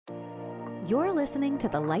You're listening to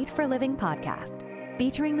the Light for Living podcast,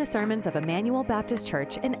 featuring the sermons of Immanuel Baptist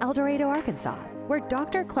Church in El Dorado, Arkansas, where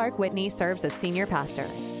Dr. Clark Whitney serves as senior pastor.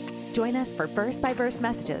 Join us for verse-by-verse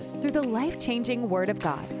messages through the life-changing Word of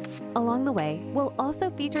God. Along the way, we'll also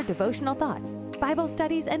feature devotional thoughts, Bible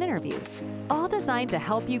studies, and interviews, all designed to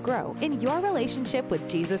help you grow in your relationship with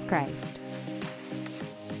Jesus Christ.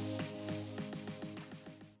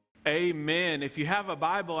 Amen. If you have a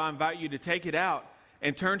Bible, I invite you to take it out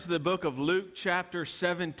and turn to the book of Luke chapter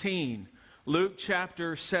 17. Luke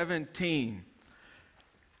chapter 17.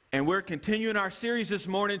 And we're continuing our series this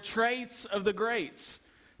morning, Traits of the Greats,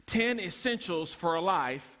 10 Essentials for a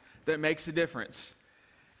Life that Makes a Difference.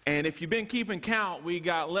 And if you've been keeping count, we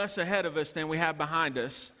got less ahead of us than we have behind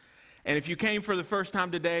us. And if you came for the first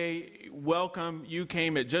time today, welcome. You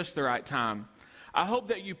came at just the right time. I hope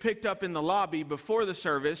that you picked up in the lobby before the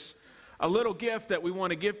service a little gift that we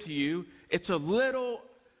want to give to you. It's a little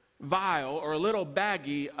vial or a little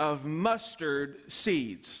baggie of mustard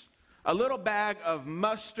seeds. A little bag of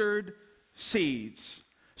mustard seeds.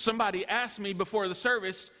 Somebody asked me before the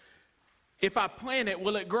service, if I plant it,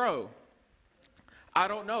 will it grow? I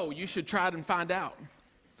don't know. You should try it and find out.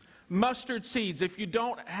 Mustard seeds. If you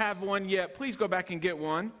don't have one yet, please go back and get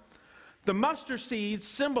one. The mustard seed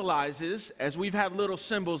symbolizes, as we've had little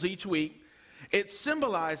symbols each week, it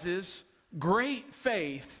symbolizes great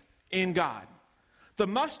faith in God. The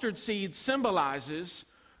mustard seed symbolizes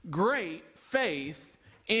great faith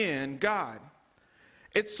in God.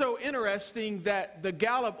 It's so interesting that the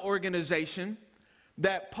Gallup organization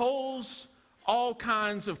that polls all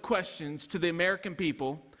kinds of questions to the American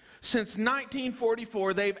people, since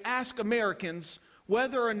 1944, they've asked Americans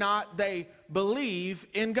whether or not they believe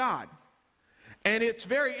in God. And it's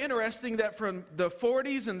very interesting that from the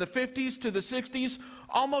 40s and the 50s to the 60s,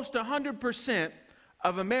 almost 100%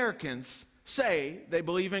 of Americans say they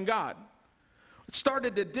believe in God. It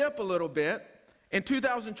started to dip a little bit. In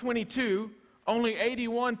 2022, only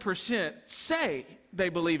 81% say they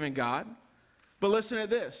believe in God. But listen to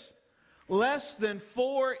this. Less than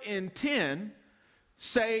 4 in 10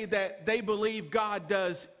 say that they believe God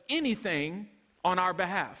does anything on our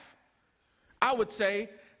behalf. I would say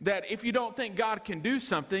that if you don't think God can do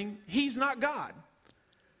something, He's not God.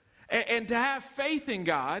 And to have faith in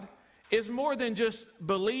God is more than just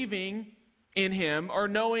believing in Him or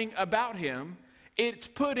knowing about Him. It's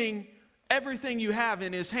putting everything you have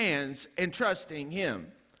in His hands and trusting Him.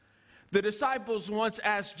 The disciples once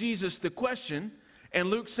asked Jesus the question in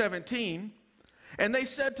Luke 17, and they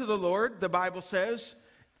said to the Lord, the Bible says,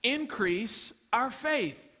 increase our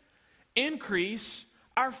faith. Increase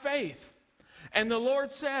our faith. And the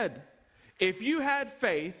Lord said, if you had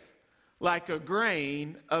faith like a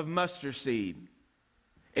grain of mustard seed,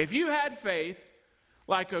 if you had faith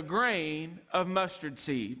like a grain of mustard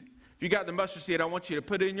seed, if you got the mustard seed, I want you to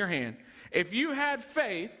put it in your hand. If you had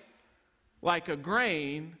faith like a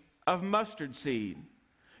grain of mustard seed,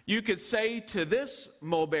 you could say to this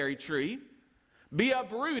mulberry tree, be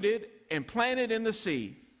uprooted and planted in the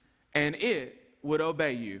sea, and it would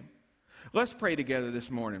obey you. Let's pray together this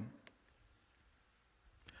morning.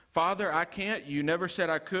 Father, I can't. You never said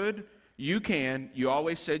I could. You can. You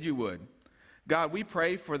always said you would. God, we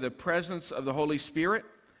pray for the presence of the Holy Spirit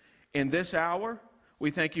in this hour.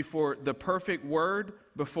 We thank you for the perfect word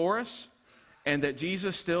before us and that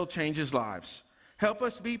Jesus still changes lives. Help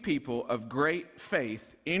us be people of great faith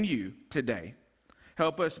in you today.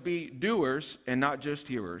 Help us be doers and not just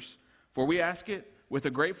hearers. For we ask it with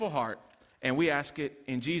a grateful heart, and we ask it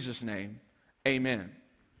in Jesus' name. Amen.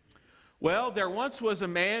 Well, there once was a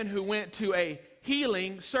man who went to a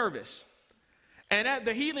healing service. And at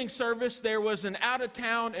the healing service, there was an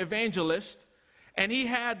out-of-town evangelist, and he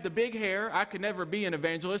had the big hair. I could never be an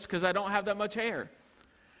evangelist because I don't have that much hair.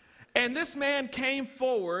 And this man came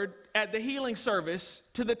forward at the healing service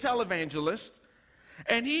to the televangelist,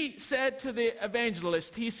 and he said to the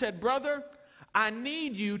evangelist, he said, brother, I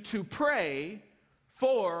need you to pray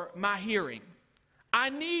for my hearing. I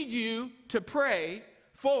need you to pray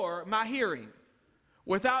for my hearing.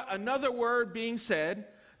 Without another word being said,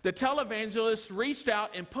 the televangelist reached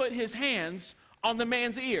out and put his hands on the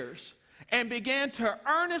man's ears and began to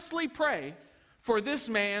earnestly pray for this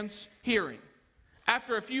man's hearing.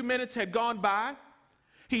 After a few minutes had gone by,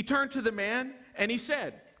 he turned to the man and he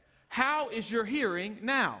said, how is your hearing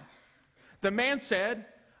now? The man said,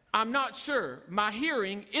 I'm not sure. My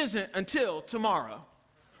hearing isn't until tomorrow.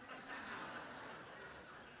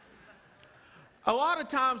 A lot of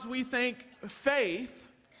times we think faith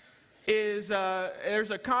is, there's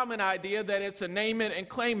a common idea that it's a name it and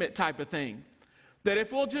claim it type of thing. That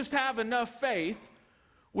if we'll just have enough faith,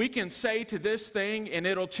 we can say to this thing and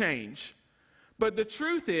it'll change. But the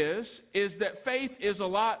truth is that faith is a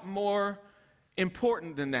lot more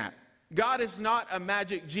important than that. God is not a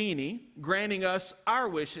magic genie granting us our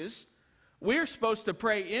wishes. We're supposed to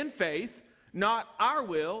pray in faith, not our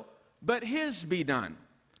will, but His be done.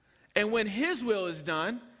 And when His will is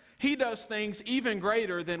done, He does things even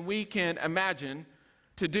greater than we can imagine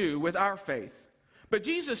to do with our faith. But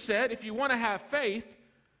Jesus said, if you want to have faith,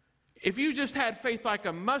 if you just had faith like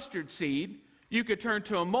a mustard seed, you could turn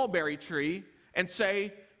to a mulberry tree and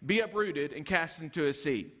say, be uprooted and cast into a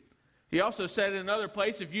sea. He also said in another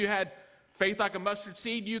place, if you had faith like a mustard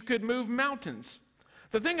seed, you could move mountains.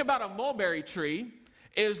 The thing about a mulberry tree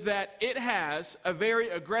is that it has a very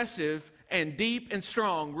aggressive and deep and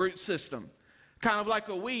strong root system, kind of like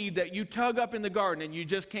a weed that you tug up in the garden and you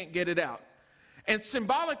just can't get it out. And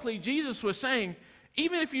symbolically, Jesus was saying,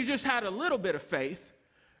 even if you just had a little bit of faith,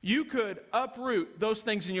 you could uproot those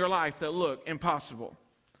things in your life that look impossible.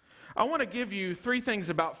 I want to give you 3 things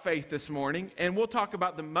about faith this morning, and we'll talk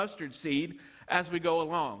about the mustard seed as we go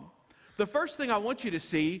along. The first thing I want you to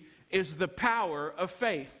see is the power of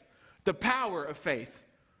faith. The power of faith.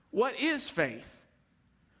 What is faith?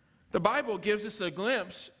 The Bible gives us a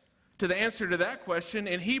glimpse to the answer to that question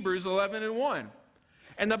in Hebrews 11:1.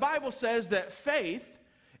 And the Bible says that faith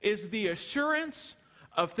is the assurance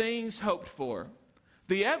of things hoped for,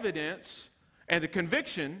 the evidence and the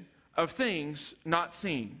conviction of things not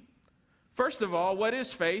seen. First of all, what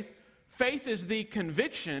is faith? Faith is the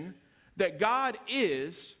conviction that God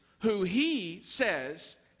is who He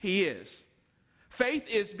says He is. Faith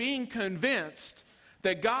is being convinced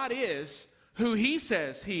that God is who He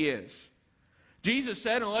says He is. Jesus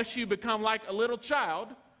said, unless you become like a little child,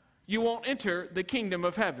 you won't enter the kingdom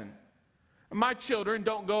of heaven. My children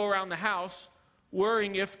don't go around the house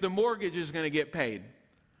worrying if the mortgage is going to get paid,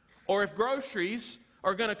 or if groceries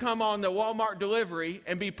are going to come on the Walmart delivery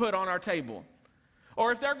and be put on our table,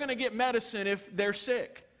 or if they're going to get medicine if they're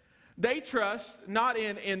sick. They trust not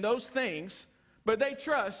in those things, but they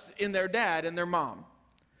trust in their dad and their mom.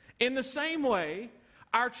 In the same way,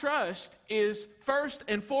 our trust is first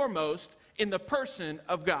and foremost in the person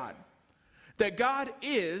of God, that God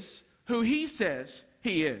is who He says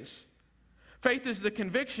He is. Faith is the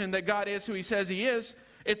conviction that God is who He says He is.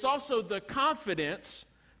 It's also the confidence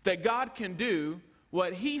that God can do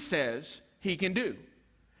what He says He can do.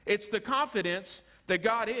 It's the confidence that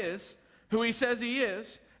God is who He says He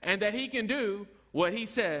is, and that He can do what He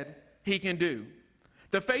said He can do.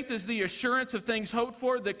 The faith is the assurance of things hoped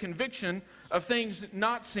for, the conviction of things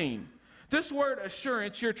not seen. This word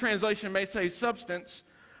assurance, your translation may say substance.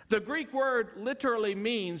 The Greek word literally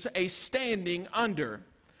means a standing under.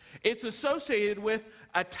 It's associated with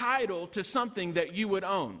a title to something that you would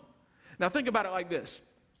own. Now think about it like this.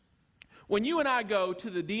 When you and I go to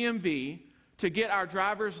the DMV to get our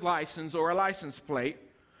driver's license or a license plate,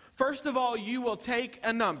 first of all, you will take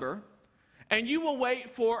a number and you will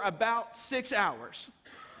wait for about 6 hours.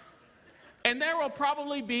 And there will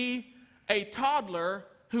probably be a toddler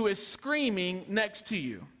who is screaming next to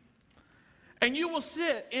you. And you will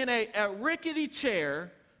sit in a rickety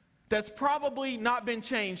chair that's probably not been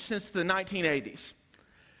changed since the 1980s.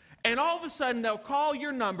 And all of a sudden, they'll call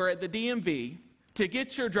your number at the DMV to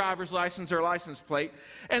get your driver's license or license plate.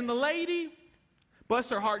 And the lady, bless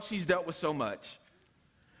her heart, she's dealt with so much.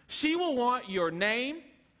 She will want your name,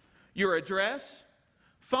 your address,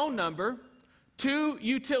 phone number, 2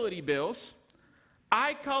 utility bills,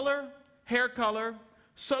 eye color, hair color,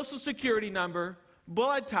 social security number,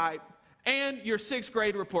 blood type, and your 6th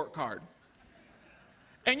grade report card.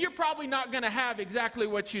 And you're probably not going to have exactly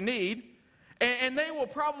what you need. And they will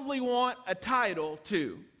probably want a title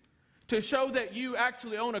too, to show that you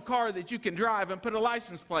actually own a car that you can drive and put a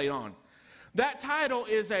license plate on. That title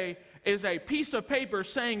is a piece of paper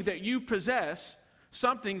saying that you possess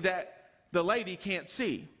something that the lady can't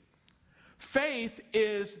see. Faith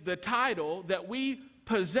is the title that we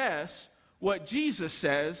possess what Jesus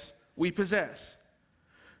says we possess.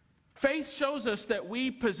 Faith shows us that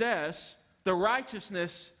we possess the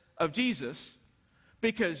righteousness of Jesus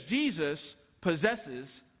because Jesus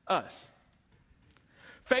possesses us.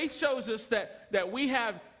 Faith shows us that we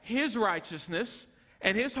have His righteousness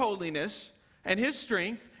and His holiness and His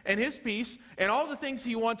strength and His peace and all the things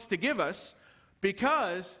He wants to give us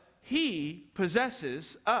because He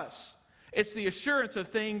possesses us. It's the assurance of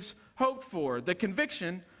things hoped for, the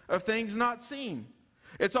conviction of things not seen.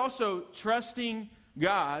 It's also trusting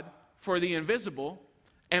God for the invisible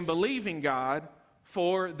and believing God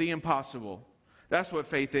for the impossible. That's what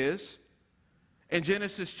faith is. In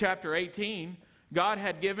Genesis chapter 18, God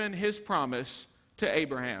had given His promise to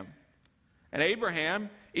Abraham. And Abraham,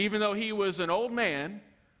 even though he was an old man,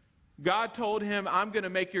 God told him, I'm going to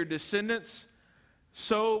make your descendants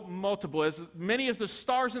so multiple, as many as the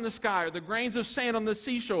stars in the sky or the grains of sand on the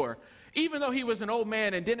seashore, even though he was an old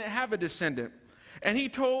man and didn't have a descendant. And he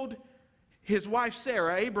told his wife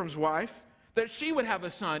Sarah, Abram's wife, that she would have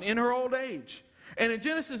a son in her old age. And in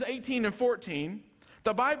Genesis 18 and 14,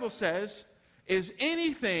 the Bible says, is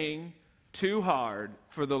anything too hard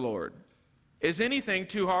for the Lord? Is anything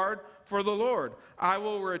too hard for the Lord? I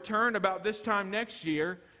will return about this time next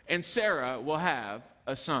year, and Sarah will have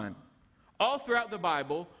a son. All throughout the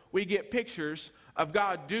Bible, we get pictures of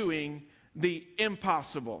God doing the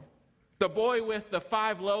impossible. The boy with the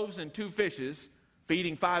 5 loaves and 2 fishes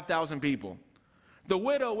feeding 5,000 people. The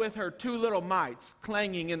widow with her 2 little mites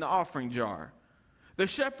clanging in the offering jar. The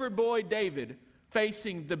shepherd boy David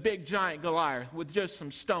facing the big giant Goliath with just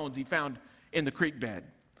some stones he found in the creek bed.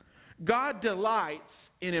 God delights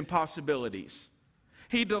in impossibilities.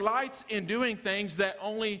 He delights in doing things that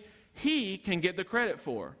only He can get the credit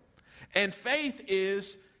for. And faith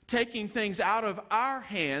is taking things out of our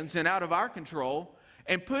hands and out of our control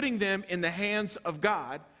and putting them in the hands of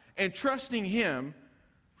God and trusting Him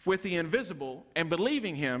with the invisible and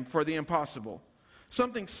believing Him for the impossible.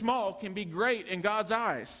 Something small can be great in God's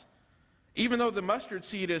eyes. Even though the mustard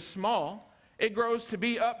seed is small, it grows to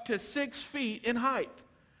be up to 6 feet in height.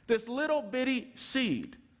 This little bitty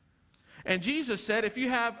seed. And Jesus said, if you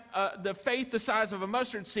have the faith the size of a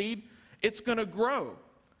mustard seed, it's going to grow.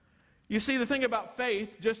 You see, the thing about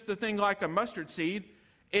faith, just the thing like a mustard seed,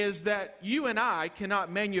 is that you and I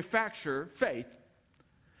cannot manufacture faith.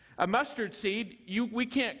 A mustard seed, we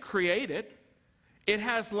can't create it. It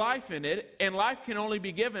has life in it, and life can only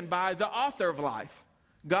be given by the author of life,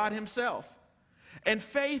 God Himself. And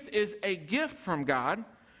faith is a gift from God.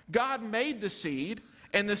 God made the seed,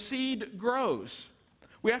 and the seed grows.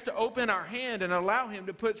 We have to open our hand and allow Him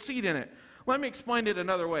to put seed in it. Let me explain it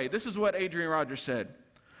another way. This is what Adrian Rogers said.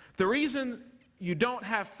 The reason you don't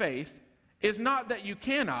have faith is not that you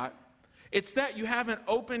cannot, it's that you haven't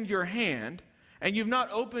opened your hand and you've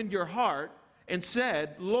not opened your heart and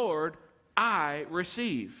said, Lord, I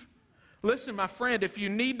receive. Listen, my friend, if you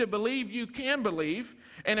need to believe, you can believe.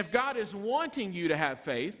 And if God is wanting you to have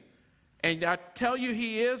faith, and I tell you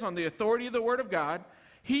He is on the authority of the Word of God,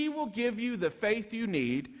 He will give you the faith you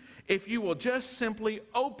need if you will just simply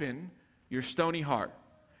open your stony heart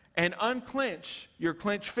and unclench your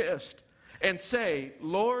clenched fist and say,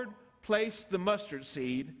 Lord, place the mustard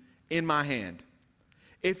seed in my hand.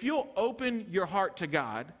 If you'll open your heart to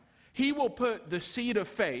God, He will put the seed of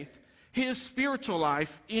faith, His spiritual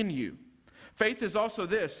life, in you. Faith is also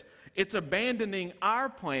this. It's abandoning our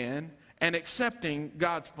plan and accepting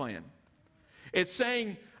God's plan. It's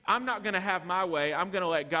saying, I'm not going to have my way. I'm going to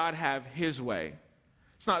let God have His way.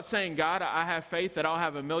 It's not saying, God, I have faith that I'll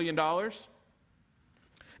have $1 million.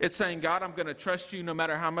 It's saying, God, I'm going to trust you no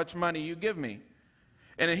matter how much money you give me.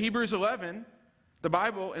 And in Hebrews 11, the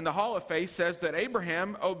Bible in the Hall of Faith says that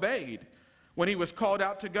Abraham obeyed when he was called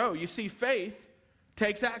out to go. You see, faith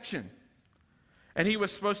takes action. And he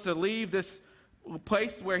was supposed to leave this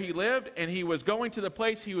place where he lived, and he was going to the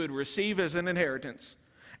place he would receive as an inheritance.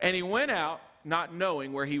 And he went out not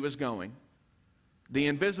knowing where he was going. The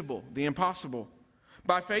invisible, the impossible.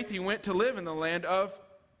 By faith, he went to live in the land of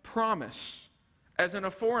promise, as in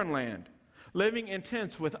a foreign land, living in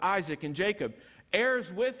tents with Isaac and Jacob,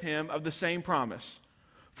 heirs with him of the same promise.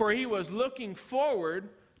 For he was looking forward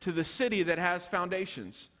to the city that has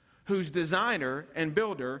foundations, whose designer and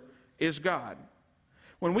builder is God.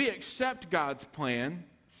 When we accept God's plan,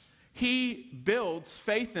 He builds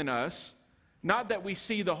faith in us, not that we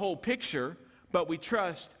see the whole picture, but we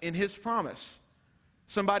trust in His promise.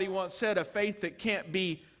 Somebody once said, a faith that can't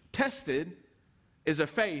be tested is a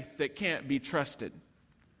faith that can't be trusted.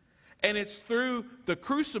 And it's through the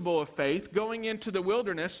crucible of faith, going into the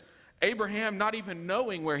wilderness, Abraham not even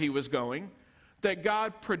knowing where he was going, that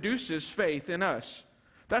God produces faith in us.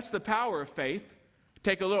 That's the power of faith.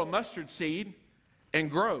 Take a little mustard seed and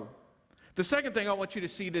grow. The second thing I want you to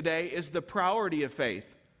see today is the priority of faith.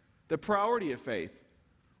 The priority of faith.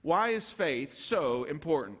 Why is faith so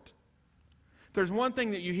important? If there's one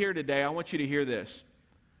thing that you hear today, I want you to hear this.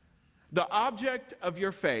 The object of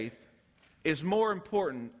your faith is more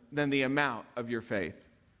important than the amount of your faith.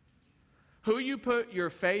 Who you put your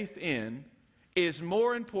faith in is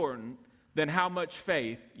more important than how much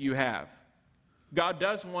faith you have. God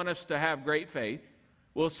does want us to have great faith.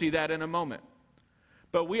 We'll see that in a moment.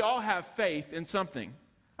 But we all have faith in something.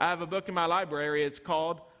 I have a book in my library. It's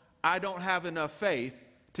called, I Don't Have Enough Faith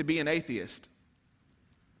to Be an Atheist.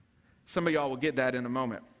 Some of y'all will get that in a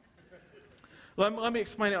moment. Let me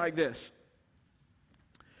explain it like this.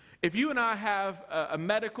 If you and I have a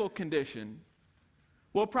medical condition,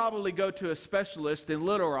 we'll probably go to a specialist in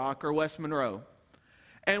Little Rock or West Monroe.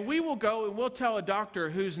 And we will go and we'll tell a doctor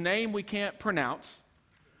whose name we can't pronounce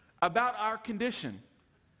about our condition.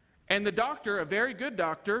 And the doctor, a very good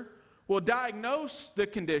doctor, will diagnose the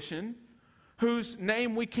condition whose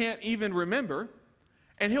name we can't even remember,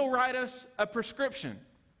 and he'll write us a prescription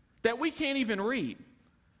that we can't even read.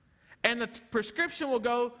 And the prescription will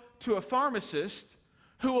go to a pharmacist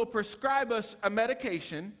who will prescribe us a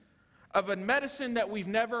medication of a medicine that we've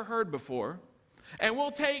never heard before, and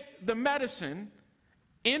we'll take the medicine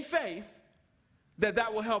in faith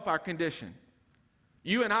that will help our condition.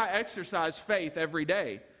 You and I exercise faith every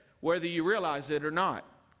day, whether you realize it or not.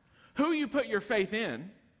 Who you put your faith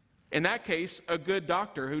in that case, a good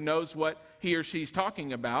doctor who knows what he or she's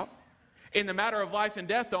talking about. In the matter of life and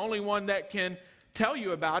death, the only one that can tell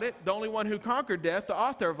you about it, the only one who conquered death, the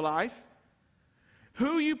author of life.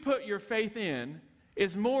 Who you put your faith in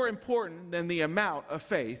is more important than the amount of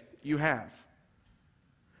faith you have.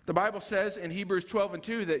 The Bible says in Hebrews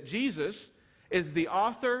 12:2 that Jesus is the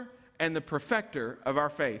author and the perfecter of our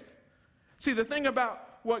faith. See, the thing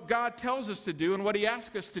about what God tells us to do and what he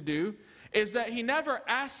asks us to do is that he never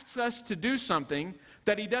asks us to do something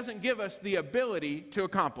that he doesn't give us the ability to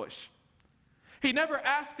accomplish. He never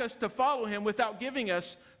asks us to follow him without giving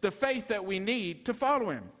us the faith that we need to follow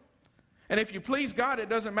him. And if you please God, it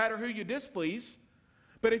doesn't matter who you displease.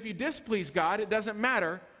 But if you displease God, it doesn't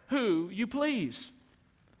matter who you please.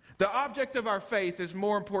 The object of our faith is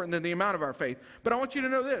more important than the amount of our faith. But I want you to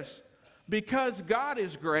know this. Because God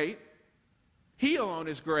is great, he alone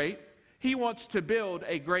is great, he wants to build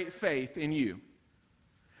a great faith in you.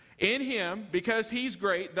 In him, because he's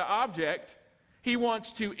great, the object, he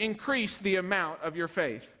wants to increase the amount of your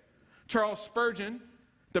faith. Charles Spurgeon,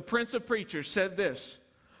 the Prince of Preachers, said this: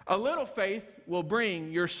 "A little faith will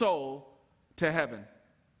bring your soul to heaven.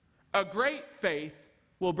 A great faith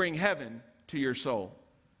will bring heaven to your soul."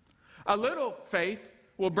 A little faith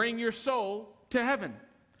will bring your soul to heaven.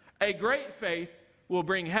 A great faith will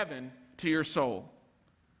bring heaven to your soul.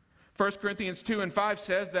 1 Corinthians 2:5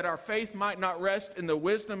 says that our faith might not rest in the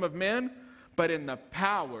wisdom of men, but in the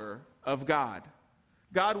power of God.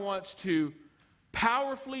 God wants to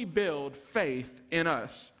powerfully build faith in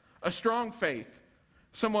us, a strong faith.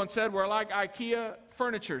 Someone said we're like IKEA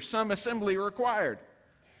furniture, some assembly required.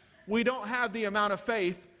 We don't have the amount of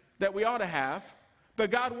faith that we ought to have, but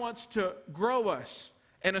God wants to grow us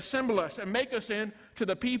and assemble us and make us into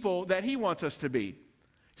the people that he wants us to be.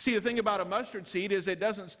 See, the thing about a mustard seed is it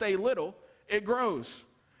doesn't stay little, it grows.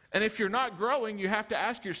 And if you're not growing, you have to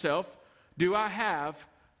ask yourself, do I have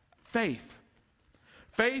faith?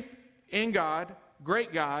 Faith in God,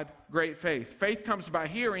 great faith. Faith comes by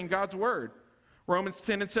hearing God's word. Romans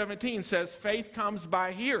 10:17 says, faith comes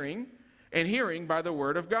by hearing, and hearing by the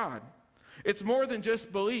word of God. It's more than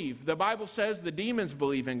just believe. The Bible says the demons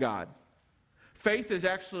believe in God. Faith is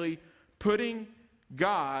actually putting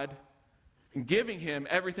God, giving him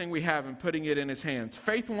everything we have and putting it in his hands.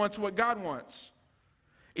 Faith wants what God wants.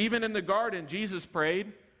 Even in the garden, Jesus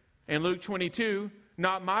prayed in Luke 22,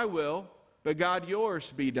 "Not my will, but God,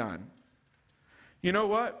 yours be done." You know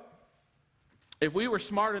what? If we were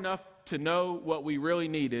smart enough to know what we really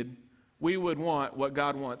needed, we would want what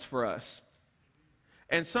God wants for us.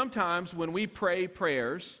 And sometimes when we pray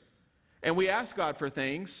prayers and we ask God for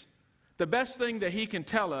things, the best thing that he can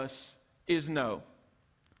tell us is no.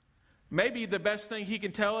 Maybe the best thing he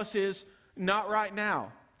can tell us is not right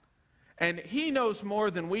now. And he knows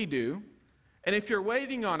more than we do. And if you're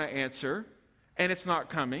waiting on an answer and it's not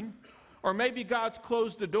coming, or maybe God's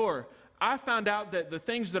closed the door, I found out that the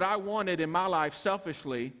things that I wanted in my life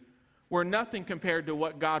selfishly were nothing compared to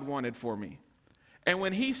what God wanted for me. And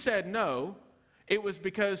when he said no, it was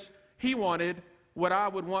because he wanted what I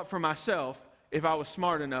would want for myself if I was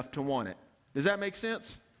smart enough to want it. Does that make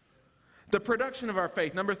sense? The production of our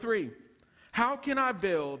faith. Number 3, how can I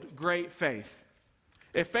build great faith?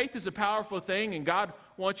 If faith is a powerful thing and God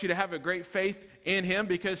wants you to have a great faith in him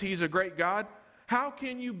because he's a great God, how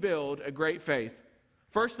can you build a great faith?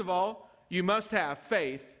 First of all, you must have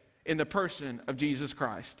faith in the person of Jesus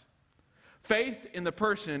Christ. Faith in the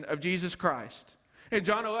person of Jesus Christ. In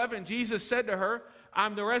John 11, Jesus said to her,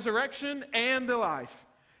 "I'm the resurrection and the life.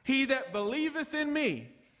 He that believeth in me,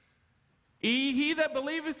 he that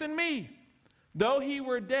believeth in me, though he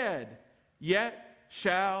were dead, yet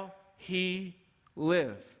shall he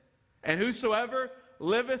live. And whosoever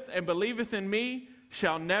liveth and believeth in me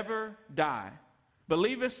shall never die.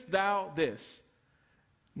 Believest thou this?"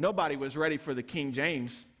 Nobody was ready for the King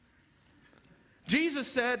James. Jesus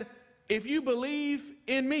said, if you believe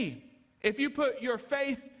in me, if you put your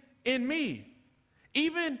faith in me.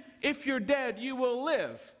 Even if you're dead, you will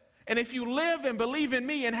live. And if you live and believe in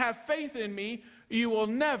me and have faith in me, you will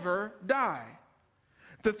never die.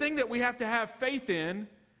 The thing that we have to have faith in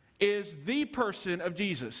is the person of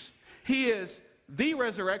Jesus. He is the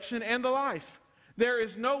resurrection and the life. There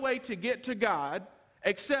is no way to get to God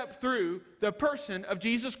except through the person of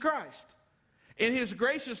Jesus Christ. In his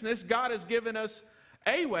graciousness, God has given us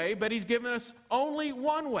a way, but he's given us only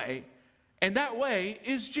one way, and that way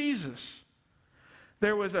is Jesus.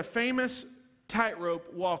 There was a famous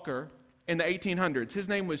tightrope walker in the 1800s. His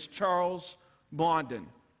name was Charles Blondin.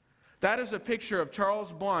 That is a picture of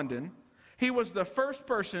Charles Blondin. He was the first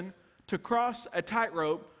person to cross a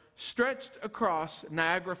tightrope stretched across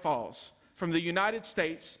Niagara Falls from the United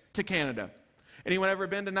States to Canada. Anyone ever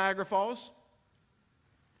been to Niagara Falls?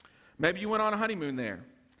 Maybe you went on a honeymoon there.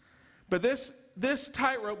 But this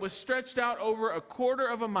tightrope was stretched out over a quarter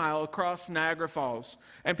of a mile across Niagara Falls.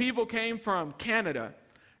 And people came from Canada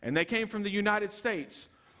and they came from the United States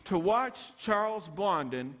to watch Charles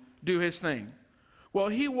Blondin do his thing. Well,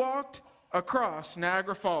 he walked across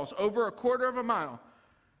Niagara Falls over a quarter of a mile,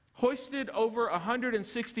 hoisted over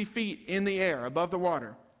 160 feet in the air above the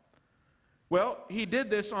water. Well, he did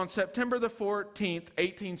this on September the 14th,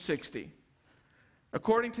 1860.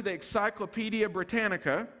 According to the Encyclopedia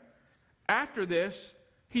Britannica, after this,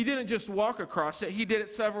 he didn't just walk across it, he did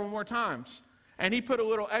it several more times. And he put a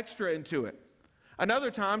little extra into it.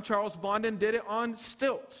 Another time, Charles Blondin did it on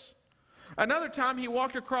stilts. Another time, he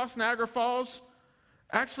walked across Niagara Falls.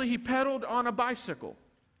 Actually, he pedaled on a bicycle.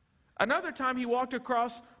 Another time, he walked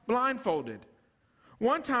across blindfolded.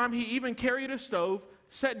 One time, he even carried a stove,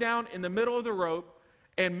 sat down in the middle of the rope,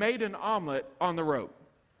 and made an omelet on the rope.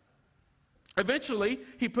 Eventually,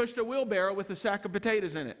 he pushed a wheelbarrow with a sack of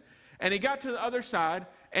potatoes in it. And he got to the other side,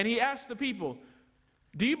 and he asked the people,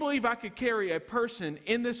 "Do you believe I could carry a person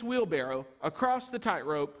in this wheelbarrow across the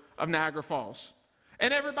tightrope of Niagara Falls?"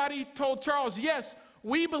 And everybody told Charles, "Yes,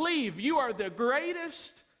 we believe you are the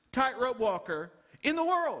greatest tightrope walker in the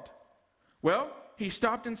world." Well, he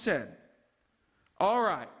stopped and said, "All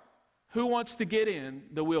right, who wants to get in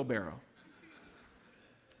the wheelbarrow?"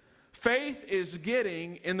 Faith is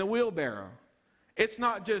getting in the wheelbarrow. It's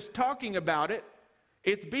not just talking about it,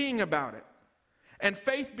 it's being about it. And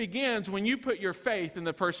faith begins when you put your faith in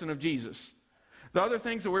the person of Jesus. The other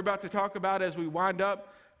things that we're about to talk about as we wind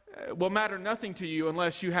up will matter nothing to you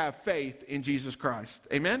unless you have faith in Jesus Christ.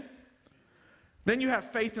 Amen? Then you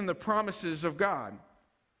have faith in the promises of God.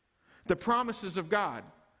 The promises of God.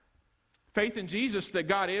 Faith in Jesus that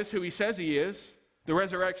God is who he says he is, the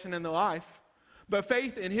resurrection and the life. But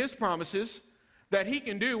faith in his promises that he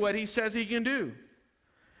can do what he says he can do.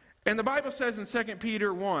 And the Bible says in 2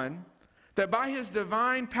 Peter 1 that by his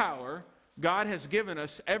divine power, God has given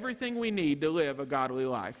us everything we need to live a godly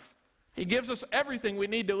life. He gives us everything we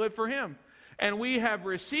need to live for him. And we have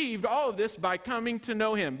received all of this by coming to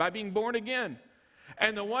know him, by being born again.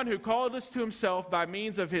 And the one who called us to himself by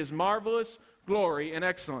means of his marvelous glory and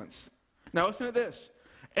excellence. Now listen to this.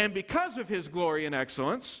 And because of his glory and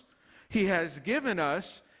excellence, he has given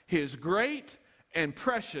us his great and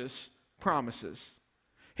precious promises.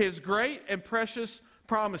 His great and precious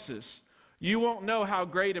promises. You won't know how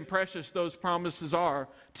great and precious those promises are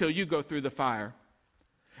till you go through the fire.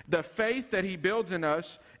 The faith that he builds in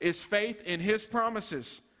us is faith in his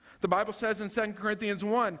promises. The Bible says in 2 Corinthians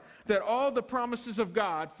 1 that all the promises of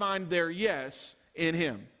God find their yes in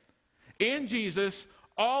him. In Jesus,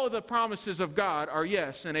 all of the promises of God are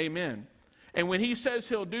yes and amen. And when he says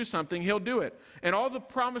he'll do something, he'll do it. And all the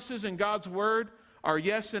promises in God's word are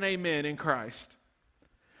yes and amen in Christ.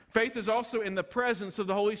 Faith is also in the presence of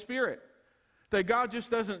the Holy Spirit. That God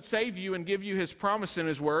just doesn't save you and give you his promise in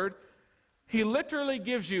his word. He literally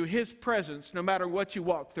gives you his presence no matter what you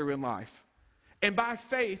walk through in life. And by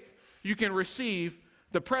faith, you can receive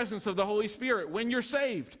the presence of the Holy Spirit when you're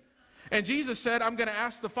saved. And Jesus said, "I'm going to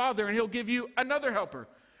ask the Father and he'll give you another helper.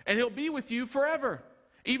 And he'll be with you forever.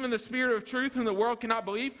 Even the Spirit of truth whom the world cannot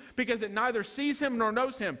believe because it neither sees him nor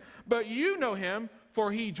knows him. But you know him,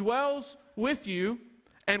 for he dwells with you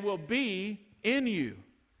and will be in you."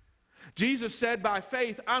 Jesus said, by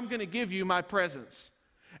faith, I'm going to give you my presence.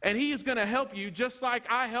 And he is going to help you just like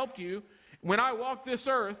I helped you when I walked this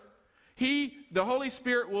earth. The Holy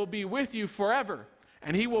Spirit, will be with you forever.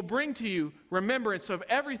 And he will bring to you remembrance of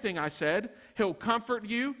everything I said. He'll comfort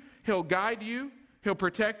you. He'll guide you. He'll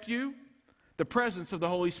protect you. The presence of the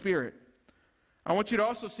Holy Spirit. I want you to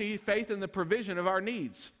also see faith in the provision of our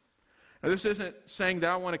needs. Now, this isn't saying that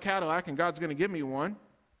I want a Cadillac and God's going to give me one.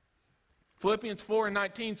 Philippians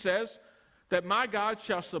 4:19 says that my God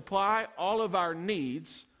shall supply all of our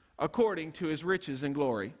needs according to his riches and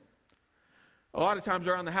glory. A lot of times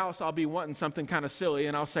around the house, I'll be wanting something kind of silly,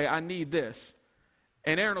 and I'll say, I need this.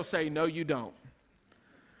 And Aaron will say, no, you don't.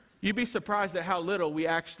 You'd be surprised at how little we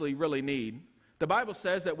actually really need. The Bible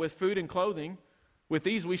says that with food and clothing, with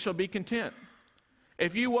these we shall be content.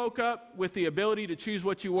 If you woke up with the ability to choose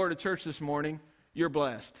what you wore to church this morning, you're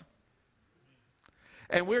blessed.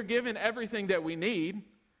 And we're given everything that we need,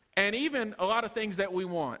 and even a lot of things that we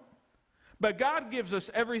want. But God gives us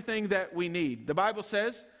everything that we need. The Bible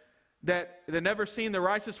says that they never seen the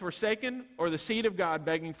righteous forsaken or the seed of God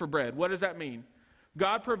begging for bread. What does that mean?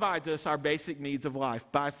 God provides us our basic needs of life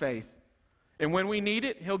by faith. And when we need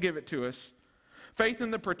it, He'll give it to us. Faith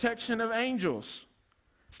in the protection of angels.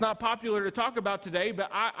 It's not popular to talk about today, but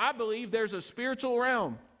I believe there's a spiritual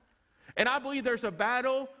realm. And I believe there's a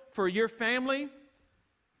battle for your family,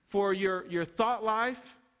 for your thought life,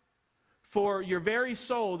 for your very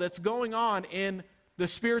soul that's going on in the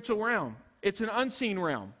spiritual realm. It's an unseen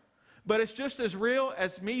realm, but it's just as real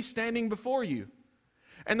as me standing before you.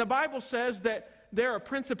 And the Bible says that there are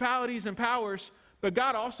principalities and powers, but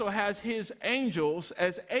God also has His angels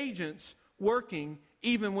as agents working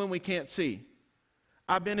even when we can't see.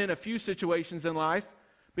 I've been in a few situations in life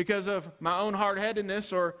because of my own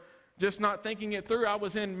hard-headedness or just not thinking it through. I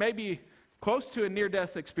was in maybe close to a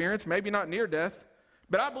near-death experience, maybe not near-death,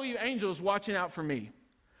 but I believe angels watching out for me.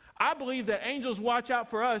 I believe that angels watch out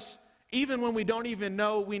for us even when we don't even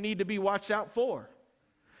know we need to be watched out for.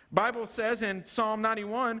 Bible says in Psalm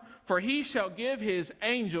 91, for He shall give His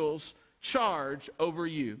angels charge over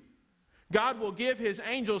you. God will give His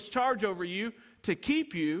angels charge over you to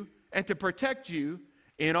keep you and to protect you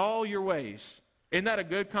in all your ways. Isn't that a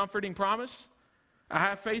good, comforting promise? I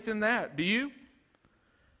have faith in that. Do you?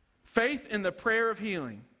 Faith in the prayer of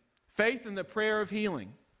healing. Faith in the prayer of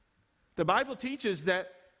healing. The Bible teaches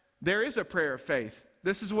that there is a prayer of faith.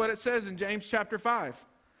 This is what it says in James chapter 5.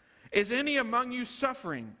 Is any among you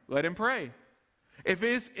suffering? Let him pray. If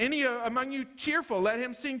is any among you cheerful, let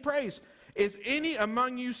him sing praise. Is any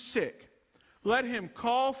among you sick? Let him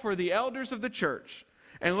call for the elders of the church,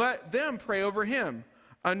 and let them pray over him,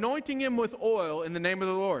 anointing him with oil in the name of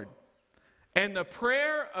the Lord. And the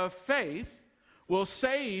prayer of faith will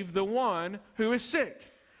save the one who is sick,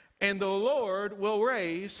 and the Lord will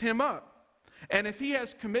raise him up. And if he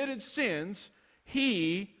has committed sins,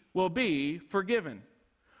 he will be forgiven.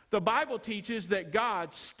 The Bible teaches that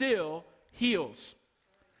God still heals.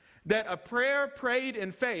 That a prayer prayed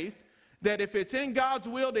in faith, that if it's in God's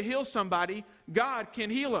will to heal somebody, God can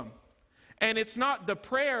heal them. And it's not the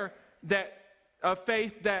prayer of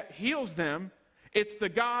faith that heals them, it's the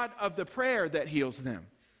God of the prayer that heals them.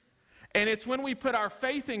 And it's when we put our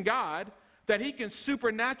faith in God that He can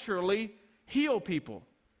supernaturally heal people.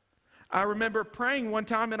 I remember praying one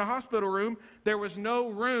time in a hospital room. There was no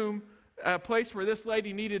room, a place where this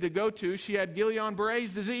lady needed to go to. She had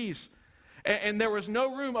Guillain-Barré's disease. And there was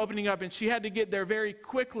no room opening up, and she had to get there very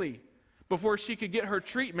quickly before she could get her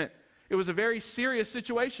treatment. It was a very serious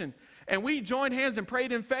situation. And we joined hands and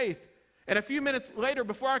prayed in faith. And a few minutes later,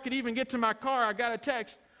 before I could even get to my car, I got a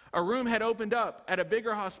text. A room had opened up at a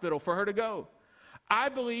bigger hospital for her to go. I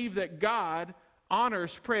believe that God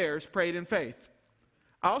honors prayers prayed in faith.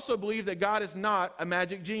 I also believe that God is not a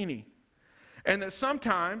magic genie. And that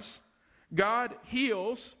sometimes God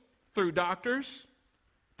heals through doctors,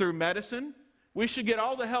 through medicine. We should get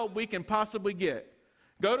all the help we can possibly get.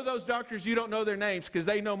 Go to those doctors you don't know their names because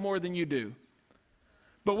they know more than you do.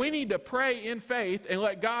 But we need to pray in faith and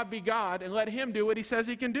let God be God and let Him do what He says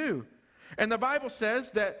He can do. And the Bible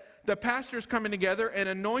says that the pastors coming together and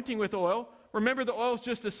anointing with oil. Remember, the oil is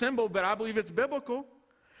just a symbol, but I believe it's biblical.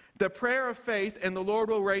 The prayer of faith, and the Lord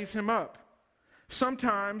will raise him up.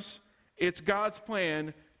 Sometimes it's God's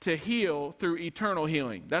plan to heal through eternal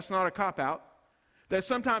healing. That's not a cop-out. That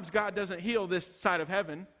sometimes God doesn't heal this side of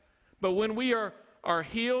heaven, but when we are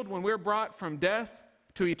healed, when we're brought from death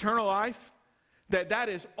to eternal life, that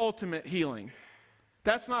is ultimate healing.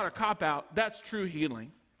 That's not a cop-out. That's true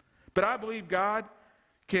healing. But I believe God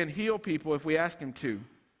can heal people if we ask Him to.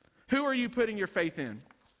 Who are you putting your faith in?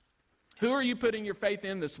 Who are you putting your faith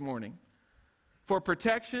in this morning? For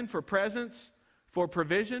protection, for presence, for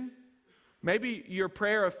provision? Maybe your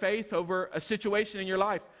prayer of faith over a situation in your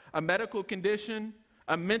life, a medical condition,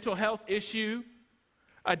 a mental health issue,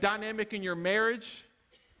 a dynamic in your marriage.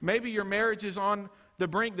 Maybe your marriage is on the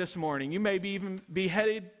brink this morning. You may even be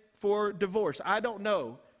headed for divorce. I don't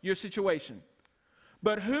know your situation.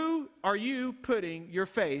 But who are you putting your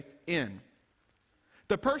faith in?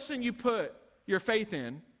 The person you put your faith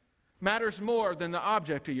in matters more than the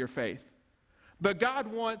object of your faith. But God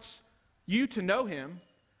wants you to know Him,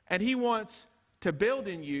 and He wants to build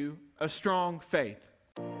in you a strong faith.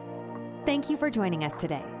 Thank you for joining us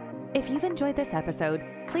today. If you've enjoyed this episode,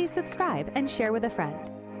 please subscribe and share with a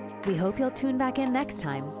friend. We hope you'll tune back in next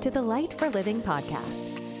time to the Light for Living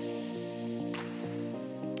podcast.